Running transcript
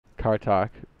car talk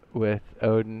with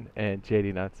Odin and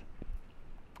JD Nuts.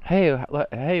 Hey,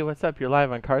 hey, what's up? You're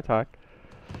live on car talk.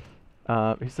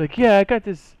 He's like, yeah, I got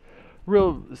this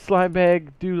real slime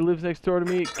bag dude who lives next door to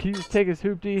me. Can you just take his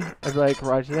hoopty? I'd be like,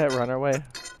 roger that, we're on our way.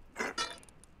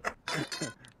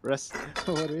 Rust,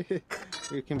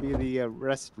 you can be the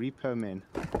Rust repo man.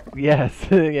 Yes,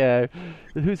 yeah.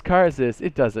 Whose car is this?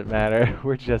 It doesn't matter.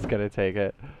 We're just gonna take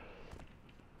it.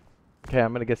 Okay,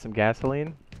 I'm gonna get some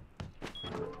gasoline.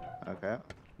 Okay.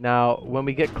 Now, when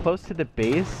we get close to the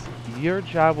base, your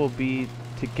job will be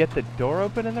to get the door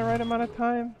open in the right amount of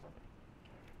time.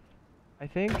 I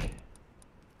think.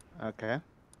 Okay.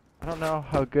 I don't know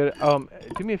how good.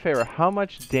 Do me a favor. How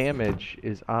much damage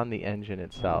is on the engine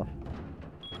itself?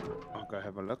 I'll go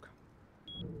have a look.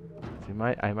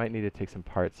 So I might need to take some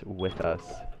parts with us.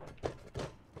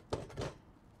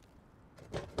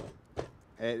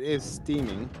 It is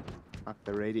steaming. Like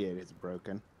the radiator is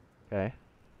broken. Okay.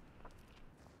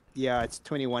 Yeah, it's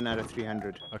 21 out of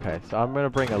 300. Okay, so I'm gonna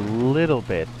bring a little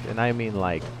bit, and I mean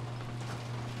like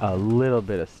a little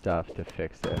bit of stuff to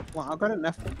fix it. Well, I've got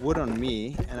enough wood on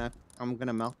me, and I'm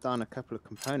gonna melt down a couple of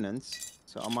components,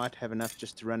 so I might have enough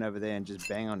just to run over there and just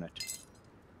bang on it.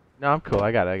 No, I'm cool.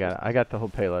 I got it. I got the whole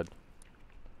payload.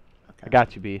 Okay. I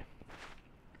got you, B.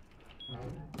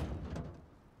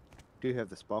 Do have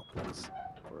the spark plugs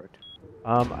for it.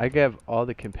 I have all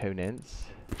the components.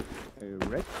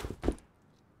 Right.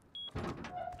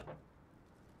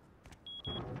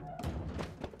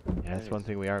 Yeah, that's one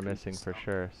thing we are missing for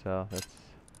sure, so that's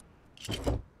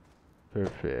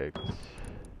perfect.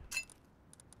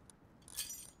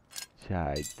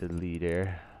 Jade, the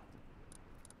leader.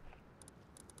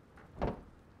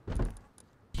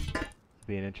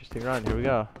 Be an interesting run. Here we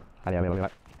go. Yeah,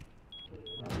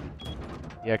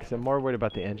 because I'm more worried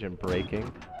about the engine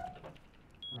braking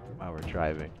while we're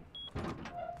driving.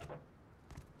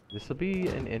 This will be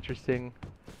an interesting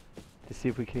to see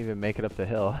if we can even make it up the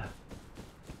hill.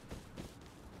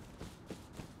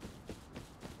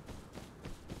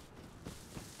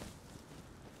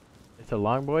 It's a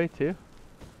long boy too?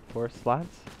 4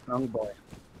 slots? Long boy.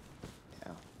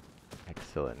 Yeah.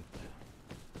 Excellent.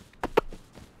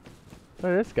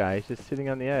 Look at this guy, he's just sitting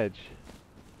on the edge.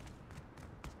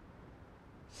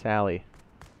 Sally.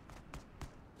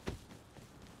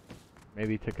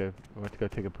 Maybe he went to go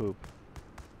take a poop.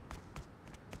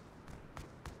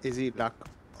 Is he like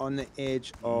on the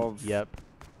edge of? Yep.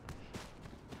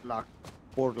 Like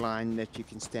borderline that you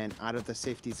can stand out of the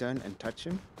safety zone and touch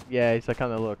him? Yeah, he's like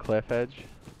on the little cliff edge.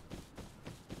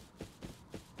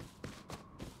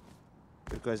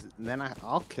 Because then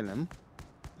I'll kill him,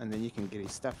 and then you can get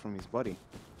his stuff from his body.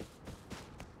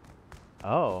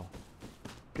 Oh.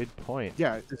 Good point.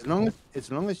 Yeah, as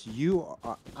long as you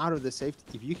are out of the safety,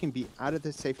 if you can be out of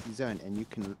the safety zone and you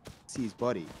can see his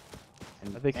body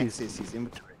and access his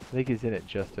inventory. I think he's in it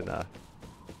just enough.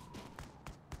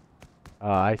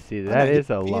 Oh, I see. That is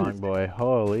a long boy.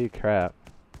 Holy crap.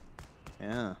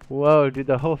 Yeah. Whoa, dude,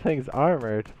 the whole thing's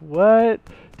armored. What?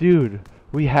 Dude,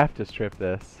 we have to strip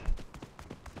this.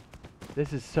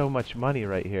 This is so much money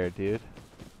right here, dude.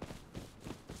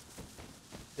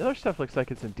 The other stuff looks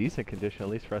like it's in decent condition, at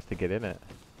least for us to get in it.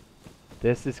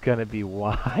 This is gonna be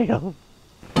wild.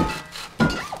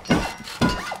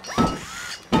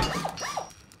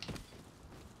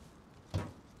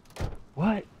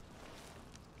 What?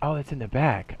 Oh, it's in the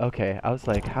back. Okay, I was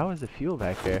like, how is the fuel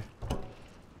back there?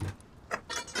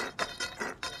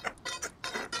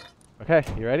 Okay,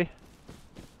 you ready?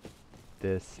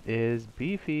 This is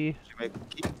beefy. Should make a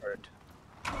key for it.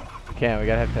 We can't, we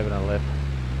gotta have to have it on lift.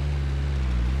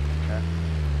 Okay.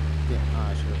 Yeah,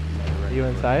 I should have made it ready. Are you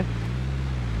inside?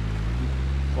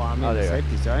 Well, I'm in the there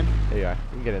safety zone. There you are. You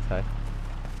can get inside.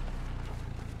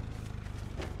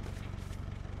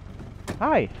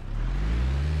 Hi.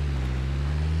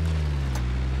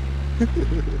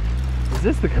 Is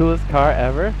this the coolest car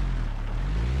ever?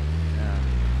 Yeah.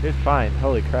 It's fine.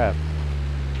 Holy crap.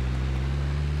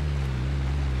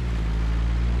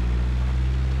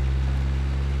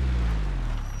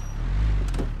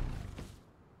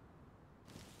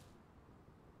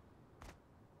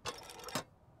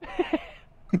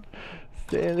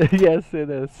 Yes, it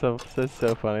is. So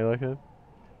funny looking.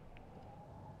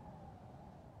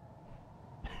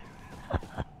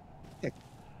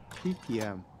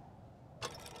 PPM.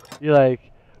 You're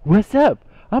like, what's up?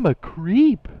 I'm a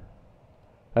creep.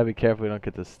 I'd be careful we don't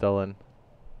get this stolen.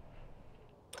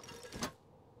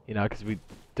 You know, because we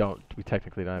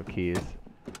technically don't have keys.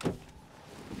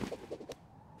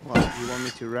 Well, you want me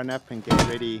to run up and get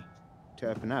ready to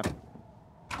open up?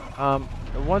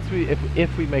 Once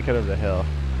if we make it over the hill.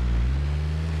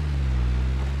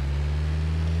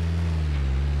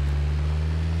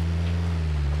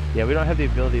 Yeah, we don't have the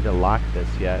ability to lock this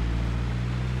yet.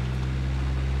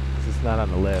 This is not on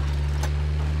the lift.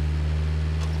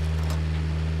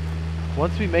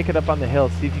 Once we make it up on the hill,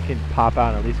 see if you can pop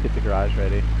out and at least get the garage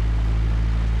ready.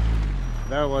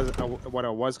 That was what I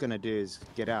was gonna do is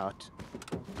get out.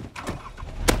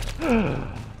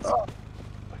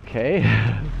 Okay.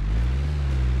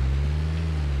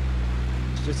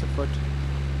 It's just a foot.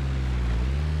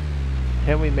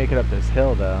 Can we make it up this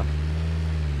hill though?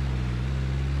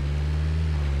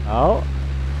 Oh.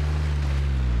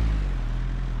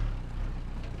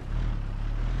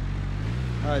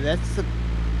 Oh, that's the.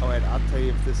 Oh wait, I'll tell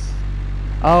you if this.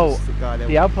 Oh, this is the guy that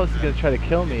the outpost is gonna try to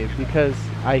kill me because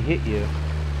I hit you.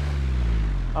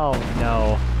 Oh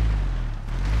no.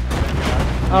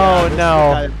 Oh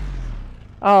no.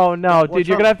 Oh no, dude,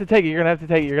 you're gonna have to take it. You're gonna have to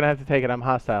take it. You're gonna have to take it. I'm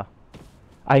hostile.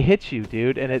 I hit you,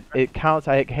 dude, and it counts.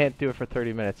 I can't do it for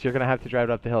 30 minutes. You're gonna have to drive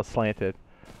it up the hill slanted.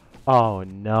 Oh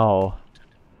no.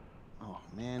 Oh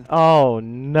man. Oh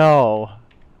no.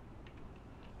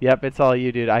 Yep, it's all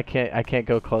you, dude. I can't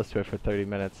go close to it for 30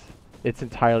 minutes. It's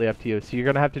entirely up to you. So you're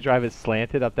gonna have to drive it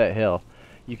slanted up that hill.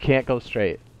 You can't go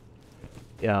straight.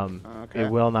 Okay. It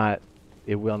will not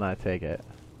take it.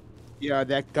 Yeah,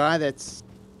 that guy that's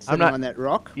sitting on that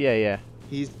rock. Yeah, yeah.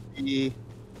 He's the. Is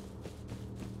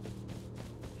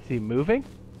he moving?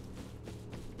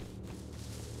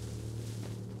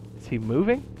 Is he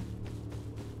moving?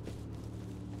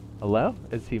 Hello?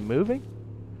 Is he moving?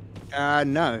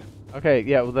 No. Okay,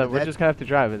 yeah, well then we're just gonna have to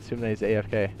drive and assume that he's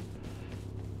AFK.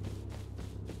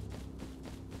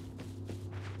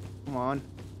 Come on.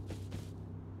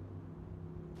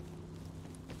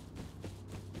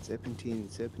 Serpentine,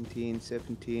 serpentine,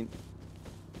 serpentine.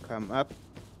 Come up.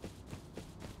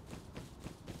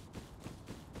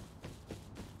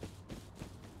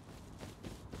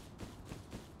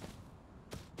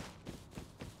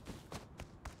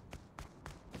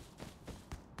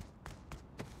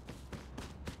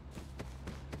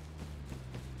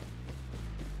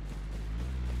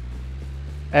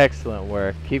 Excellent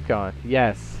work. Keep going.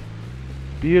 Yes.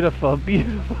 Beautiful,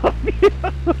 beautiful,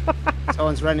 beautiful.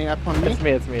 Someone's running up on me. It's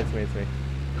me, it's me, it's me, it's me.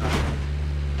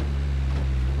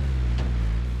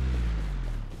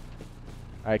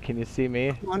 Alright, can you see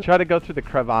me? Try to go through the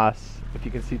crevasse. If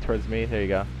you can see towards me. There you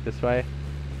go. This way.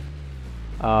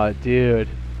 Oh, dude.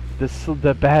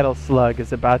 The battle slug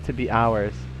is about to be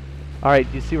ours. Alright,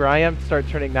 do you see where I am? Start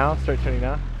turning now. Start turning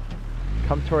now.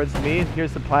 Come towards me.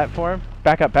 Here's the platform.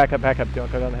 Back up, back up, back up.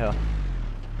 Don't go down the hill.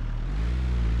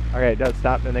 Okay, don't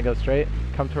stop and then go straight.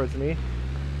 Come towards me.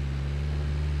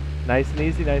 Nice and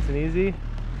easy, nice and easy.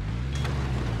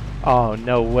 Oh,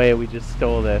 no way we just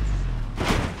stole this.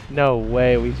 No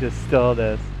way we just stole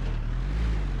this.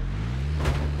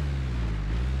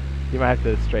 You might have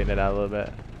to straighten it out a little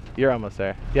bit. You're almost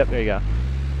there. Yep, there you go.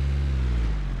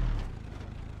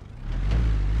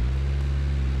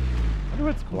 I wonder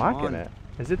what's blocking it.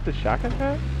 Is it the shotgun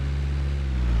pad?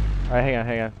 Alright, hang on,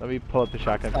 hang on. Let me pull up the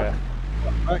shotgun pad.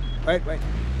 Wait.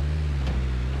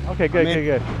 Okay, good, good,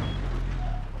 good.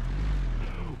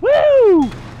 Woo!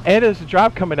 And there's a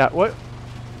drop coming out. What?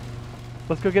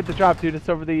 Let's go get the drop, dude. It's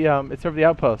over the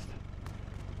outpost.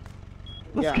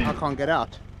 Yeah, I can't get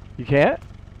out. You can't?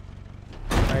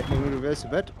 Alright, let me reverse a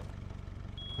bit.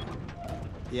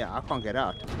 Yeah, I can't get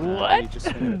out. What?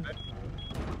 Just swing it a bit.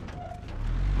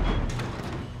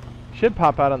 Should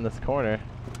pop out on this corner.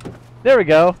 There we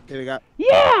go. There we go.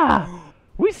 Yeah!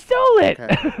 We stole it!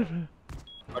 Okay.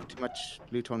 Not too much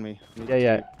loot on me.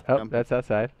 Yeah. Oh, that's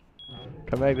outside.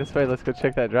 Come back this way. Let's go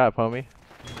check that drop, homie.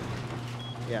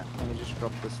 Yeah, let me just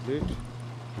drop this loot.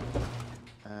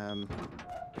 Oh,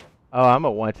 I'm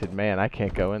a wanted man. I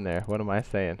can't go in there. What am I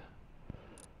saying?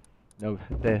 No,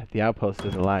 the outpost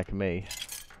doesn't like me.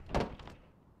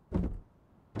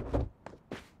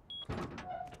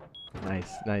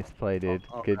 Nice play, dude.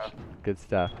 Good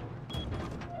stuff.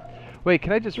 Wait,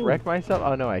 can I just wreck myself?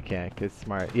 Oh no, I can't. Cause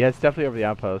smart. Yeah, it's definitely over the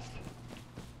outpost.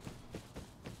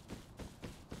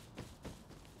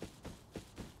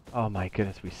 Oh my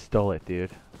goodness, we stole it,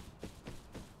 dude.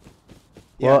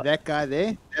 Yeah, Well, that guy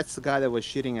there, that's the guy that was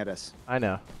shooting at us. I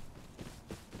know.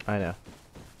 I know.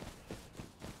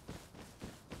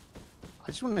 I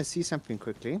just want to see something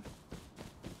quickly.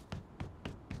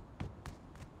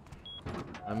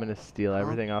 I'm gonna steal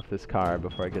everything off this car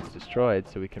before it gets destroyed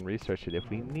so we can research it if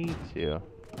we need to.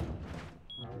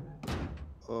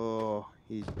 Oh,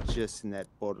 he's just in that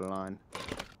borderline.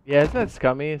 Yeah, isn't that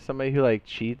scummy? Somebody who like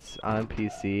cheats on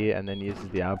PC and then uses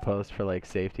the outpost for like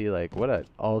safety. Like, what an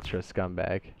ultra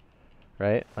scumbag,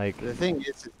 right? Like, The thing is,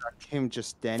 it's like him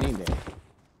just standing there.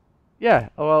 Yeah,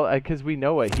 well, because we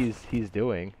know what he's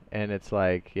doing, and it's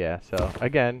like, yeah. So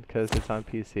again, because it's on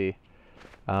PC,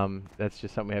 that's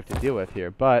just something we have to deal with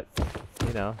here. But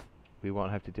you know, we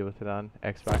won't have to deal with it on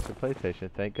Xbox or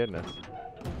PlayStation. Thank goodness.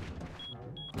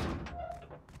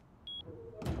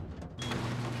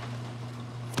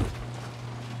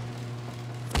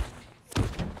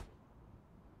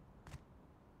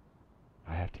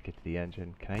 I have to get to the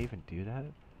engine. Can I even do that?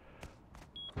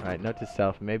 Alright, note to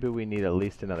self, maybe we need at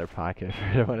least another pocket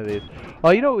for one of these.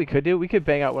 Oh, you know what we could do? We could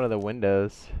bang out one of the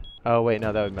windows. Oh, wait,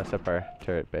 no, that would mess up our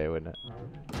turret bay, wouldn't it?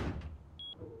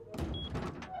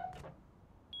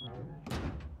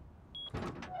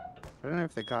 I don't know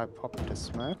if the guy popped a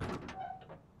smoke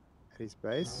at his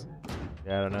base.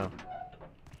 Yeah, I don't know.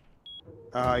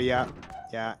 Oh, yeah,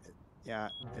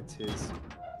 it's his.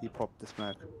 He popped the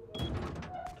smoke.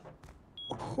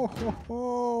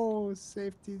 Oh,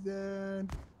 safety zone.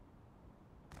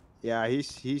 Yeah, he's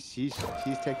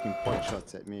taking pot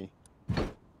shots at me.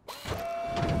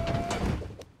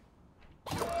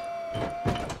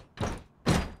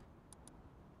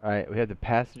 Alright, we have the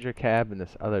passenger cab and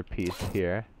this other piece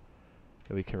here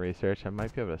that we can research. I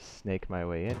might be able to snake my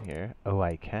way in here. Oh,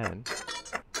 I can.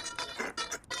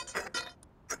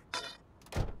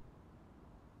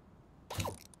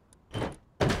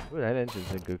 Ooh, that engine's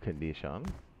in good condition.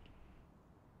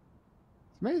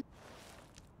 Mate.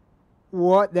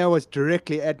 What? That was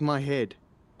directly at my head.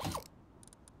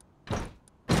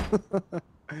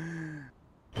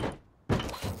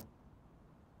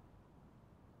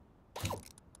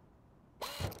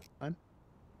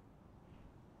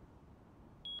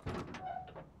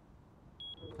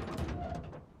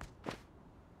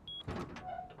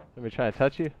 Somebody trying to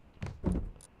touch you?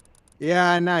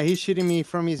 Yeah, no, he's shooting me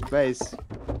from his base.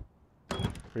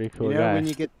 Pretty cool you know guy. When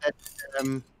you get that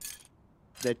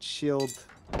that shield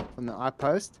from the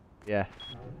outpost? Yeah.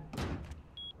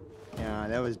 Yeah,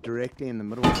 that was directly in the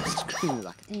middle of the screen.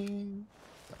 Like,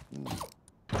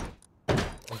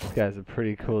 This guy's a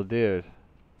pretty cool dude.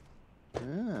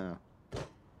 yeah.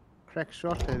 Crack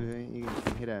shot and you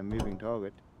can hit a moving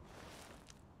target.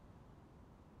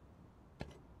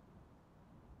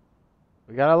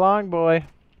 We got a long boy.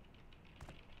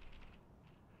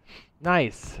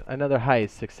 Nice. Another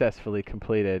heist successfully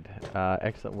completed.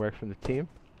 Excellent work from the team.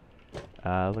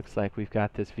 Looks like we've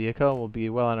got this vehicle. We'll be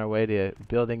well on our way to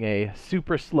building a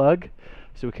super slug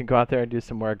so we can go out there and do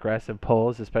some more aggressive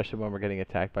pulls, especially when we're getting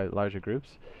attacked by larger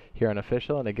groups here on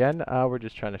official. And again, we're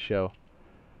just trying to show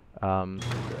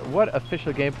what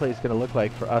official gameplay is going to look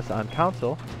like for us on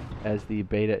console, as the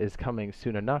beta is coming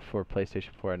soon enough for PlayStation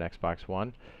 4 and Xbox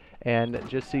One. And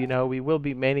just so you know, we will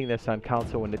be maining this on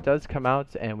console when it does come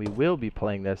out, and we will be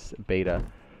playing this beta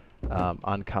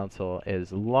on console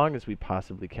as long as we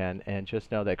possibly can. And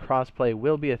just know that crossplay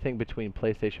will be a thing between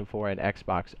PlayStation 4 and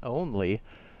Xbox only.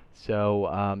 So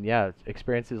yeah,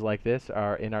 experiences like this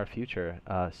are in our future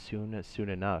soon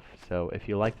enough. So if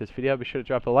you like this video, be sure to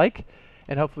drop a like,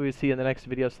 and hopefully we'll see you in the next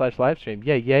video / live stream.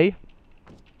 Yay!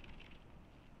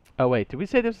 Oh wait, did we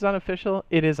say this was unofficial?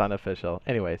 It is unofficial.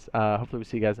 Anyways, hopefully we'll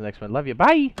see you guys in the next one. Love you.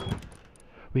 Bye!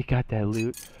 We got that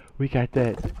loot. We got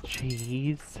that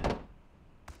cheese.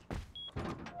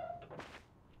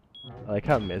 I like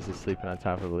how Miz is sleeping on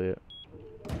top of the loot.